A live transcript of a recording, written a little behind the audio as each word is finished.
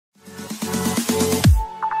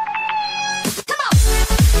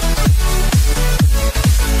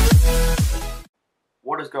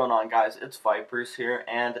going on, guys? It's Vipers here,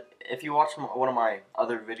 and if you watched one of my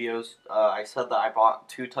other videos, I said that I bought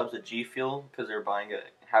 2 tubs of G Fuel because they're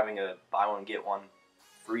having a buy one get one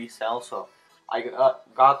free sale. So I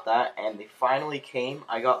got that, and they finally came.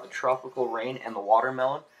 I got the Tropical Rain and the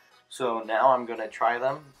Watermelon. So now I'm gonna try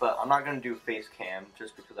them, but I'm not gonna do face cam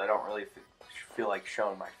just because I don't really feel like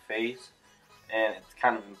showing my face, and it's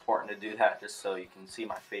kind of important to do that just so you can see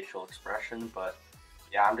my facial expression. But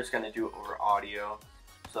yeah, I'm just gonna do it over audio.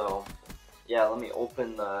 So yeah, let me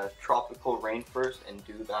open the Tropical Rain first and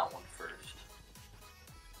do that one first.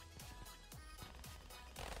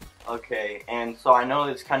 Okay, and so I know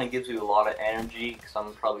this kind of gives you a lot of energy because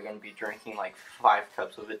I'm probably going to be drinking like 5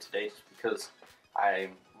 cups of it today just because I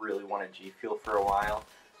really wanted G Fuel for a while.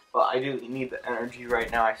 But I do need the energy right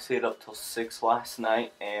now. I stayed up till 6 last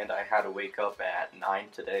night and I had to wake up at 9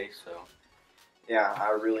 today. So yeah,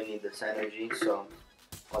 I really need this energy. So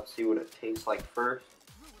let's see what it tastes like first.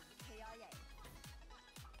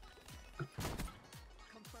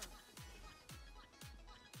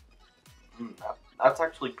 That's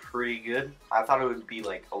actually pretty good. I thought it would be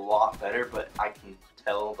like a lot better, but I can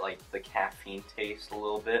tell like the caffeine taste a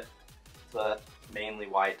little bit. So that's mainly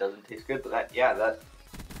why it doesn't taste good. But that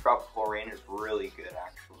Tropical Rain is really good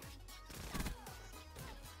actually.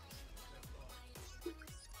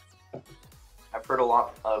 I've heard a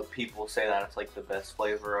lot of people say that it's like the best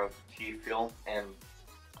flavor of G Fuel, and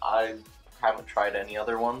I haven't tried any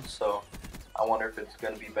other ones, so I wonder if it's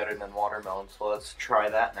going to be better than Watermelon. So let's try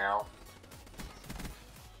that now.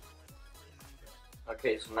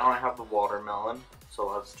 Okay, so now I have the Watermelon, so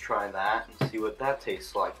let's try that and see what that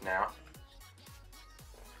tastes like now.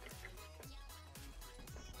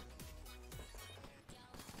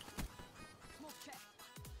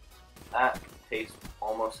 That tastes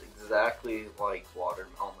almost exactly like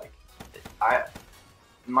watermelon.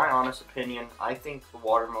 In my honest opinion, I think the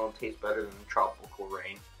Watermelon tastes better than the Tropical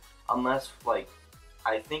Rain. Unless, like,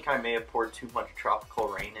 I think I may have poured too much Tropical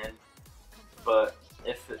Rain in, but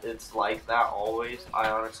if it's like that always, I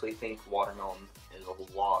honestly think Watermelon is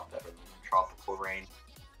a lot better than Tropical Rain.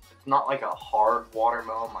 It's not like a hard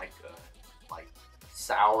watermelon, like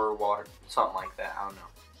sour water, something like that. I don't know,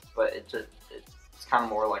 but it's kind of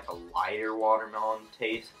more like a lighter watermelon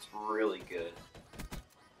taste. It's really good.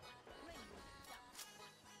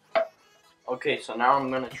 Okay, so now I'm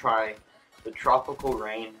gonna try the Tropical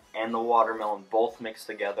Rain and the Watermelon both mixed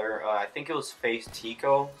together. I think it was Face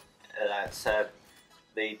Tico that said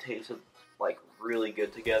they tasted like really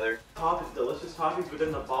good together. Toppings, delicious toppings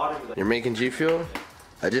within the bottom. You're making G Fuel?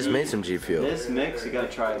 I just made some G Fuel. This mix, you gotta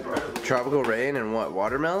try it, bro. Tropical Rain and what?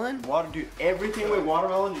 Watermelon? Dude, everything with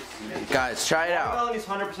watermelon. Guys, try it out. Watermelon is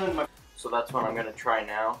 100% my. So that's what I'm gonna try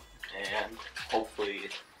now, and hopefully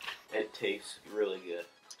it tastes really good.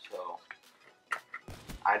 So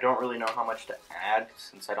I don't really know how much to add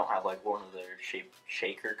since I don't have like one of their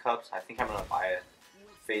shaker cups. I think I'm gonna buy a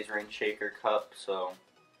Phase Rain shaker cup. So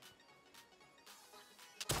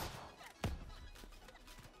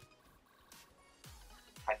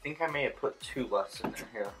I think I may have put 2 less in there.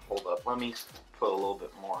 Here, hold up. Let me put a little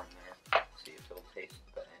bit more in there. See if it'll taste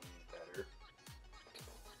any better.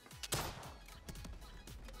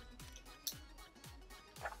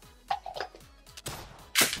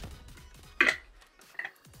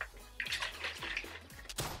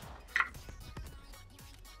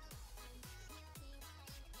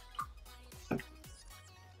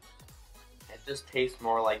 It just tastes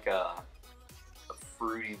more like a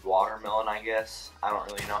fruity watermelon, I guess. I don't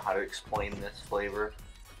really know how to explain this flavor.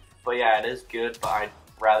 But yeah, it is good, but I'd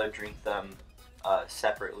rather drink them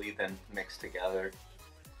separately than mixed together.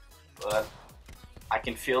 But I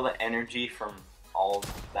can feel the energy from all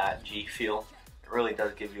of that G Fuel. It really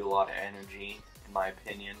does give you a lot of energy, in my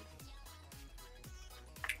opinion.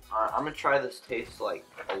 I'm gonna try this taste like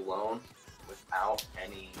alone without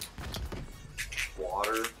any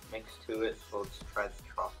water mixed to it. So let's try the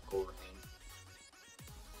Tropical Rain.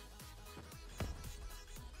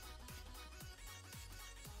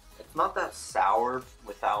 It's not that sour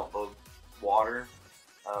without the water.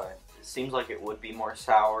 It seems like it would be more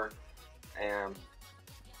sour, and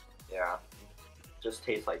yeah, it just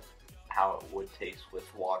tastes like how it would taste with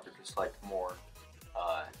water, just like more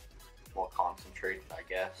concentrated, I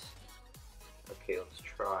guess. Okay, let's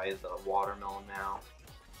try the watermelon now.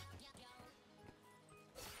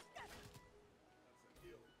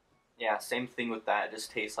 Yeah, same thing with that. It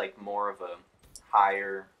just tastes like more of a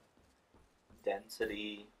higher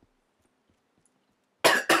density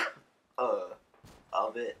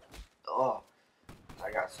of it. Oh,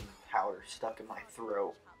 I got some powder stuck in my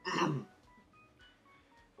throat.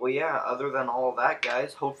 well, yeah, other than all of that,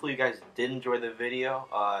 guys, hopefully you guys did enjoy the video.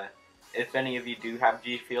 If any of you do have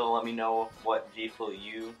G Fuel, let me know what G Fuel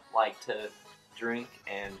you like to drink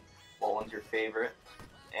and what one's your favorite.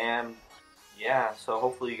 And yeah, so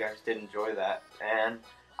hopefully you guys did enjoy that. And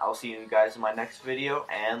I'll see you guys in my next video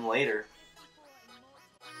and later.